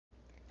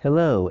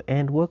Hello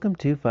and welcome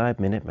to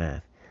 5-Minute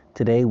Math.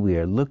 Today we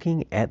are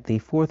looking at the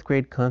 4th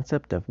grade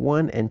concept of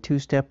 1 and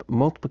 2-step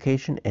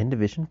multiplication and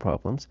division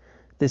problems.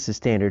 This is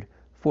standard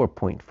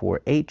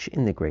 4.4H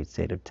in the great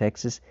state of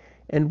Texas,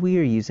 and we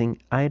are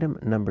using item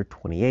number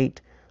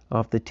 28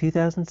 off the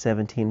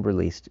 2017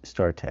 released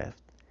STAAR test.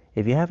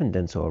 If you haven't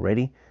done so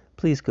already,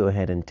 please go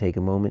ahead and take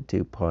a moment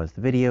to pause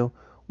the video,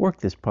 work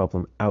this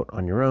problem out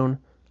on your own,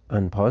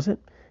 unpause it,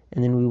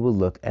 and then we will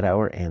look at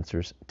our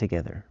answers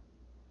together.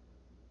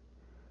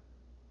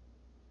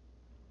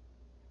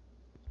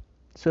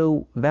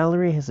 So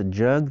Valerie has a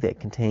jug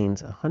that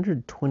contains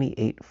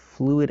 128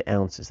 fluid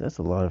ounces. That's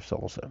a lot of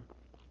salsa.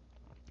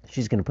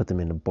 She's going to put them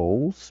into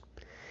bowls.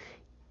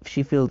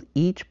 She filled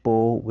each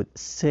bowl with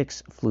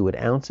 6 fluid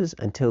ounces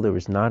until there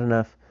was not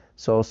enough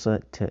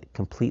salsa to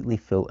completely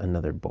fill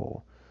another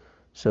bowl.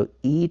 So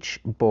each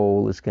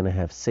bowl is going to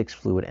have 6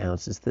 fluid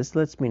ounces. This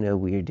lets me know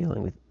we are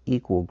dealing with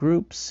equal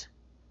groups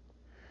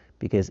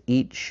because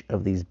each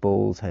of these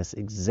bowls has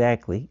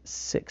exactly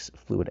 6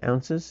 fluid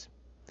ounces.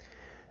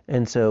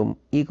 And so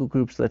equal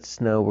groups lets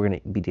us know we're going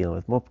to be dealing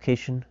with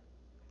multiplication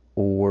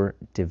or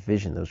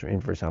division. Those are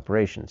inverse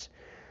operations.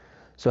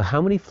 So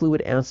how many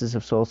fluid ounces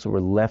of salsa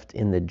were left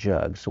in the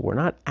jug? So we're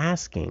not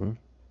asking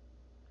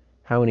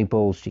how many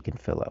bowls she can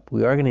fill up.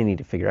 We are going to need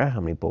to figure out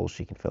how many bowls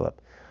she can fill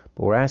up.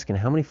 But we're asking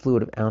how many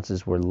fluid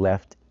ounces were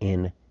left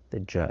in the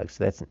jug.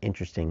 So that's an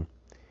interesting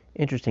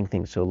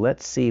thing. So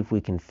let's see if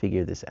we can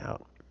figure this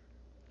out.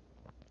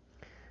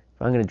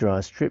 If I'm going to draw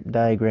a strip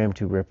diagram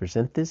to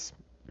represent this,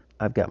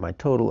 I've got my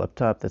total up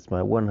top. That's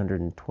my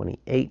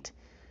 128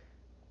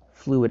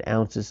 fluid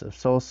ounces of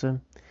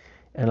salsa.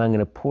 And I'm going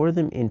to pour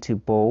them into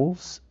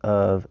bowls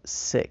of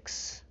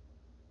 6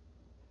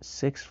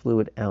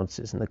 fluid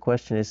ounces. And the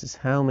question is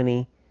how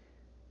many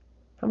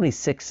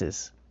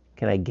sixes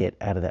can I get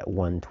out of that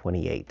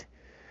 128?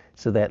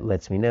 So that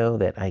lets me know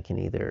that I can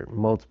either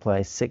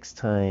multiply 6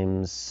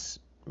 times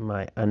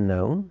my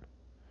unknown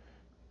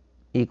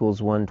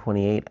equals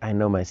 128. I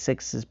know my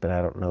sixes, but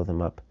I don't know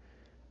them up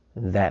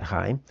that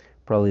high.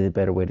 Probably the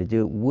better way to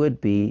do it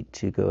would be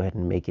to go ahead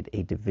and make it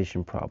a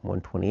division problem.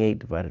 128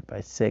 divided by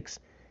 6.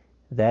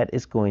 That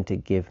is going to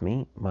give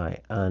me my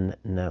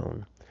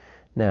unknown.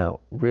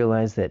 Now,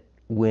 realize that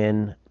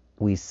when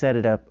we set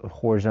it up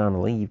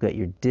horizontally, you've got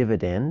your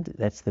dividend.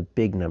 That's the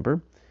big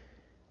number.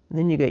 And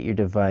then you got your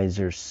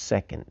divisor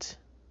second,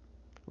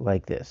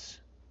 like this.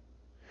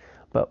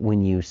 But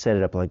when you set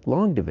it up like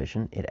long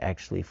division, it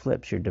actually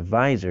flips. Your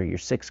divisor, your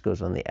 6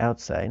 goes on the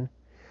outside.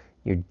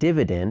 Your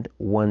dividend,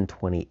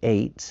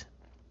 128,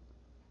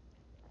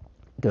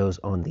 goes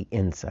on the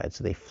inside.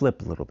 So they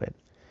flip a little bit.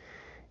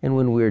 And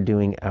when we're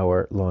doing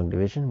our long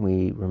division,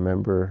 we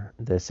remember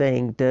the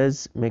saying,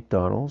 does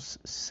McDonald's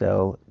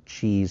sell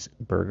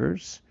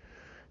cheeseburgers?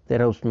 That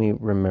helps me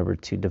remember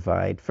to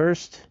divide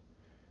first.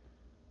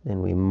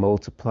 Then we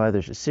multiply.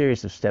 There's a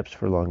series of steps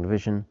for long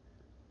division.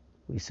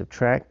 We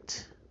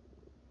subtract.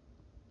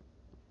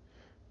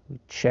 We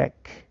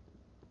check.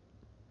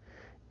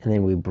 And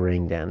then we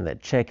bring down.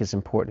 That check is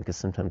important because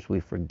sometimes we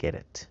forget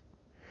it.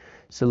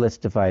 So let's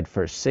divide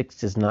first. 6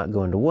 does not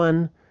go into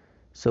 1.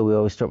 So we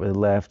always start with the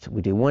left.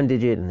 We do 1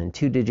 digit and then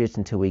 2 digits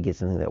until we get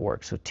something that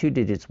works. So 2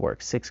 digits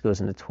work. 6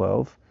 goes into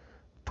 12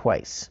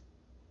 twice.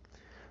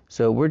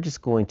 So we're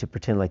just going to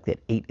pretend like that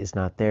 8 is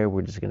not there.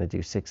 We're just going to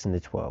do 6 into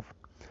 12.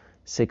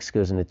 6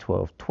 goes into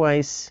 12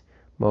 twice.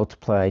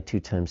 Multiply. 2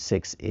 times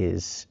 6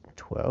 is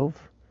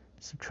 12.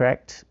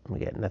 Subtract. We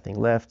got nothing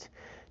left.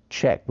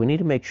 Check. We need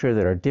to make sure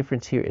that our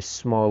difference here is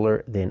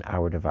smaller than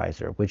our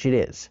divisor, which it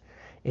is.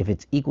 If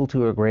it's equal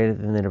to or greater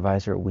than the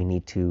divisor, we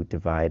need to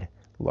divide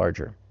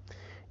larger.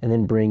 And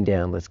then bring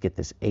down. Let's get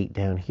this 8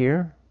 down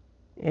here.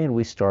 And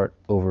we start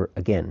over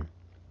again.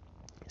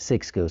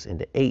 6 goes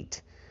into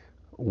 8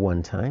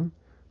 one time.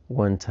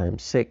 1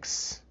 times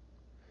 6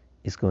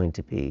 is going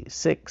to be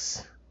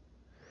 6.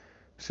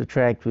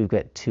 Subtract. We've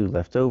got 2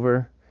 left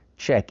over.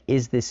 Check.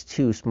 Is this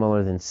 2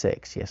 smaller than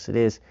 6? Yes, it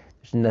is.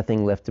 There's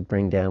nothing left to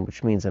bring down,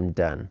 which means I'm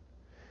done.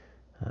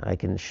 I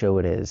can show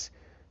it as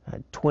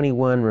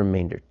 21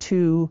 remainder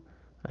 2.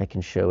 I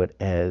can show it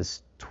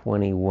as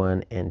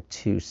 21 and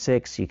 2,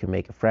 6. You can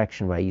make a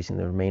fraction by using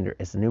the remainder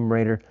as the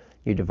numerator,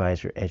 your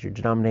divisor as your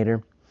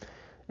denominator.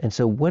 And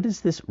so what does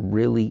this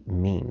really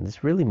mean?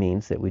 This really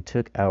means that we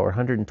took our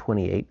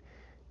 128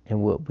 and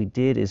what we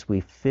did is we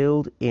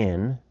filled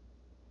in,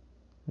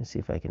 let's see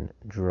if I can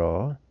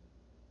draw.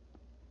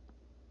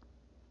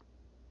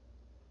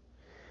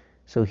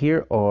 So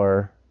here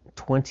are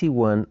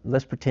 21,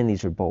 let's pretend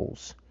these are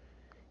bowls.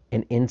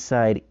 And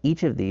inside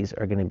each of these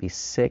are going to be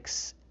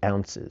 6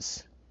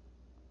 ounces.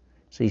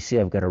 So you see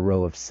I've got a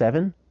row of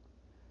 7.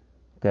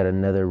 I've got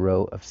another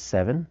row of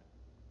 7.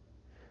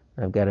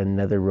 I've got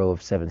another row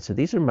of 7. So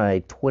these are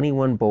my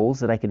 21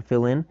 bowls that I can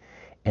fill in.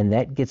 And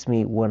that gets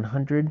me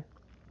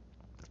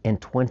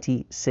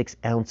 126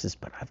 ounces.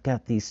 But I've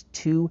got these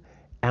 2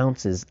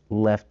 ounces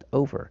left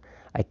over.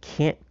 I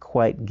can't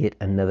quite get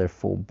another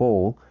full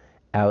bowl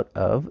out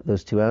of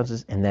those 2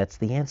 ounces. And that's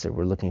the answer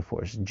we're looking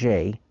for, is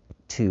J,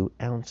 2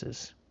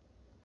 ounces.